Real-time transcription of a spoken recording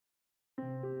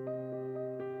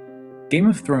Game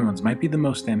of Thrones might be the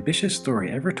most ambitious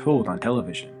story ever told on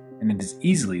television, and it is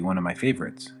easily one of my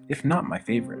favorites, if not my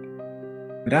favorite.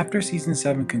 But after Season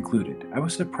 7 concluded, I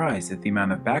was surprised at the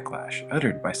amount of backlash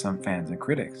uttered by some fans and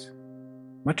critics.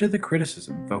 Much of the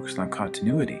criticism focused on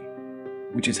continuity,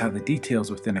 which is how the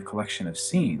details within a collection of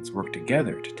scenes work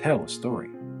together to tell a story.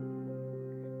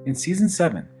 In Season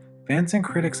 7, fans and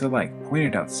critics alike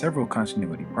pointed out several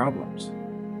continuity problems.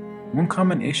 One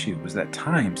common issue was that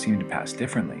time seemed to pass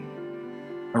differently.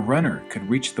 A runner could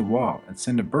reach the wall and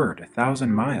send a bird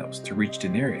 1,000 miles to reach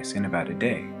Daenerys in about a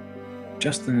day,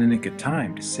 just in the nick of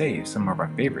time to save some of our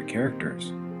favorite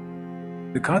characters.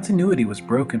 The continuity was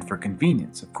broken for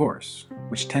convenience, of course,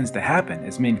 which tends to happen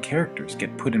as main characters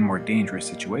get put in more dangerous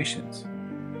situations.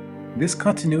 This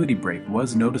continuity break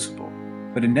was noticeable,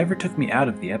 but it never took me out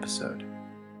of the episode.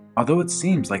 Although it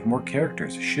seems like more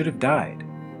characters should have died,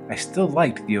 I still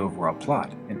liked the overall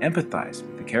plot and empathized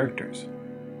with the characters.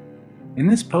 In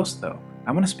this post, though,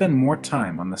 I want to spend more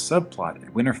time on the subplot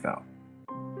at Winterfell.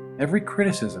 Every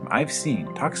criticism I've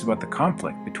seen talks about the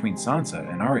conflict between Sansa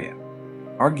and Arya,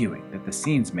 arguing that the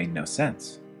scenes made no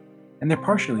sense. And they're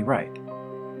partially right.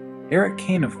 Eric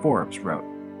Kane of Forbes wrote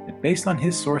that based on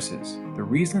his sources, the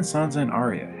reason Sansa and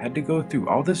Arya had to go through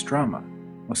all this drama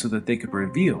was so that they could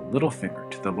reveal Littlefinger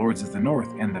to the Lords of the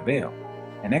North and the Vale,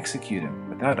 and execute him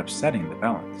without upsetting the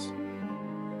balance.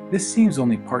 This seems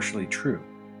only partially true.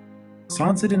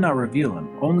 Sansa did not reveal him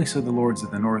only so the Lords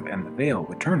of the North and the Vale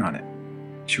would turn on him.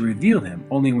 She revealed him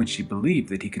only when she believed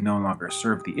that he could no longer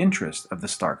serve the interests of the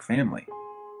Stark family.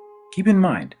 Keep in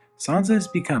mind, Sansa has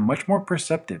become much more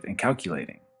perceptive and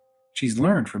calculating. She's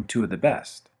learned from two of the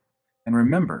best. And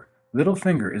remember,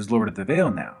 Littlefinger is Lord of the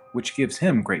Vale now, which gives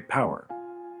him great power.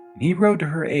 And he rode to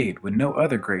her aid when no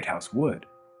other great house would,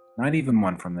 not even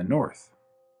one from the north.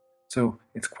 So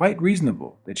it's quite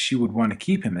reasonable that she would want to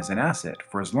keep him as an asset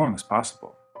for as long as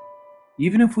possible.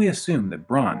 Even if we assume that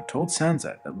Bronn told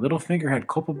Sansa that Littlefinger had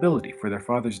culpability for their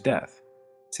father's death,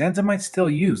 Sansa might still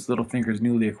use Littlefinger's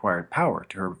newly acquired power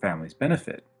to her family's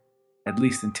benefit, at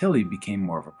least until he became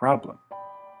more of a problem.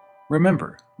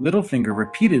 Remember, Littlefinger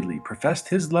repeatedly professed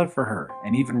his love for her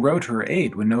and even rode to her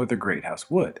aid when no other great house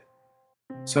would.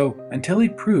 So, until he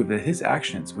proved that his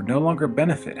actions would no longer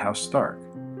benefit House Stark,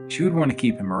 she would want to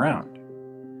keep him around.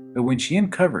 But when she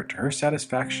uncovered to her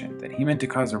satisfaction that he meant to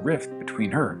cause a rift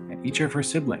between her and each of her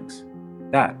siblings,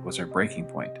 that was her breaking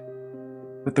point.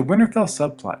 But the Winterfell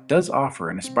subplot does offer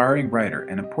an aspiring writer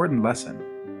an important lesson.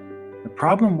 The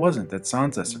problem wasn't that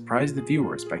Sansa surprised the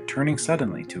viewers by turning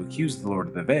suddenly to accuse the Lord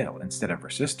of the Vale instead of her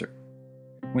sister.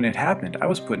 When it happened, I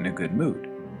was put in a good mood.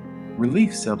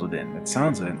 Relief settled in that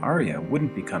Sansa and Arya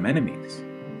wouldn't become enemies,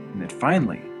 and that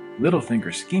finally,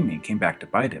 Littlefinger's scheming came back to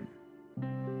bite him.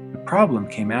 The problem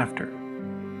came after,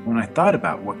 when I thought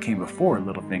about what came before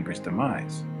Littlefinger's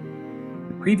demise.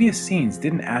 The previous scenes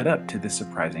didn't add up to this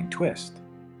surprising twist.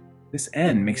 This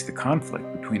end makes the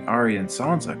conflict between Arya and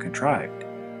Sansa contrived.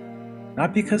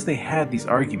 Not because they had these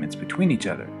arguments between each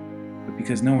other, but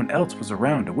because no one else was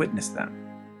around to witness them.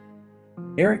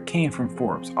 Eric Kane from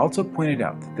Forbes also pointed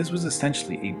out that this was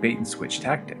essentially a bait-and-switch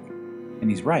tactic,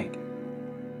 and he's right.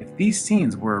 If these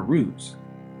scenes were a ruse,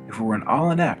 if it were an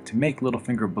all-in act to make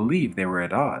Littlefinger believe they were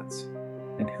at odds,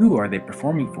 then who are they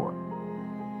performing for?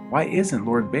 Why isn't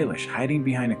Lord Baelish hiding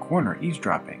behind a corner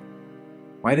eavesdropping?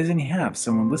 Why doesn't he have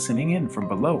someone listening in from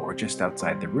below or just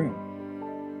outside the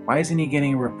room? Why isn't he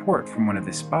getting a report from one of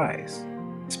his spies,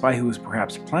 a spy who was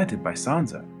perhaps planted by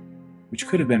Sansa, which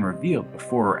could have been revealed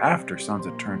before or after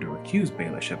Sansa turned to accuse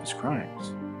Baelish of his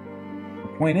crimes?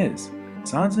 The point is,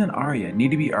 Sansa and Arya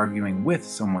need to be arguing with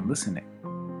someone listening.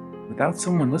 Without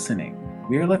someone listening,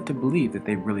 we are left to believe that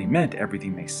they really meant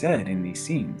everything they said in these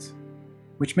scenes,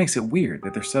 which makes it weird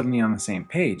that they're suddenly on the same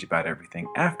page about everything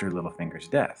after Littlefinger's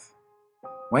death.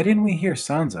 Why didn't we hear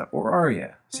Sansa or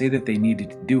Arya say that they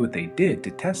needed to do what they did to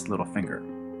test Littlefinger?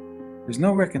 There's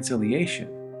no reconciliation,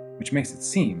 which makes it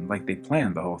seem like they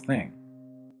planned the whole thing.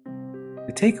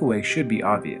 The takeaway should be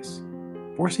obvious.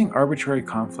 Forcing arbitrary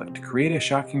conflict to create a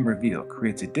shocking reveal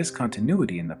creates a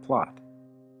discontinuity in the plot.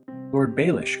 Lord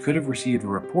Baelish could have received a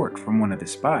report from one of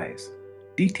his spies,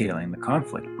 detailing the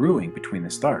conflict brewing between the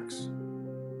Starks.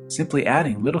 Simply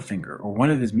adding Littlefinger or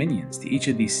one of his minions to each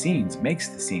of these scenes makes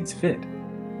the scenes fit,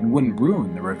 and wouldn't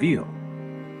ruin the reveal.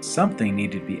 Something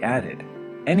needed to be added,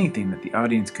 anything that the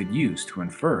audience could use to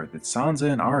infer that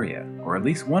Sansa and Arya, or at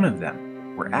least one of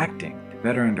them, were acting to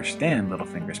better understand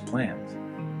Littlefinger's plans.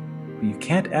 But you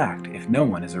can't act if no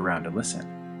one is around to listen.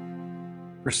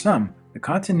 For some, the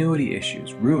continuity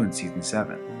issues ruin Season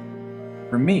 7.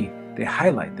 For me, they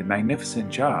highlight the magnificent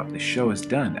job the show has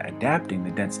done adapting the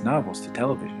dense novels to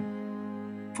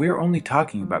television. we are only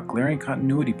talking about glaring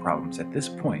continuity problems at this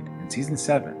point in Season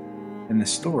 7, then the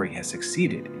story has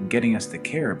succeeded in getting us to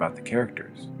care about the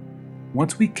characters.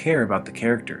 Once we care about the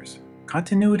characters,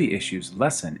 continuity issues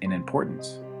lessen in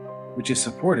importance, which is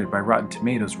supported by Rotten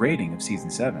Tomatoes' rating of Season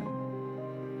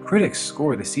 7. Critics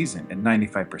score the season at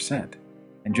 95%,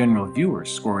 and general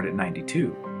viewers score it at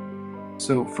 92.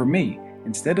 So for me,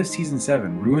 instead of Season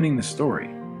 7 ruining the story,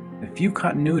 the few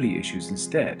continuity issues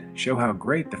instead show how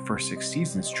great the first 6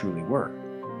 seasons truly were,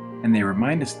 and they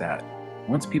remind us that,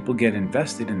 once people get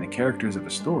invested in the characters of a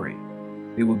story,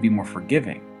 they will be more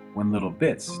forgiving when little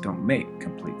bits don't make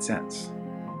complete sense.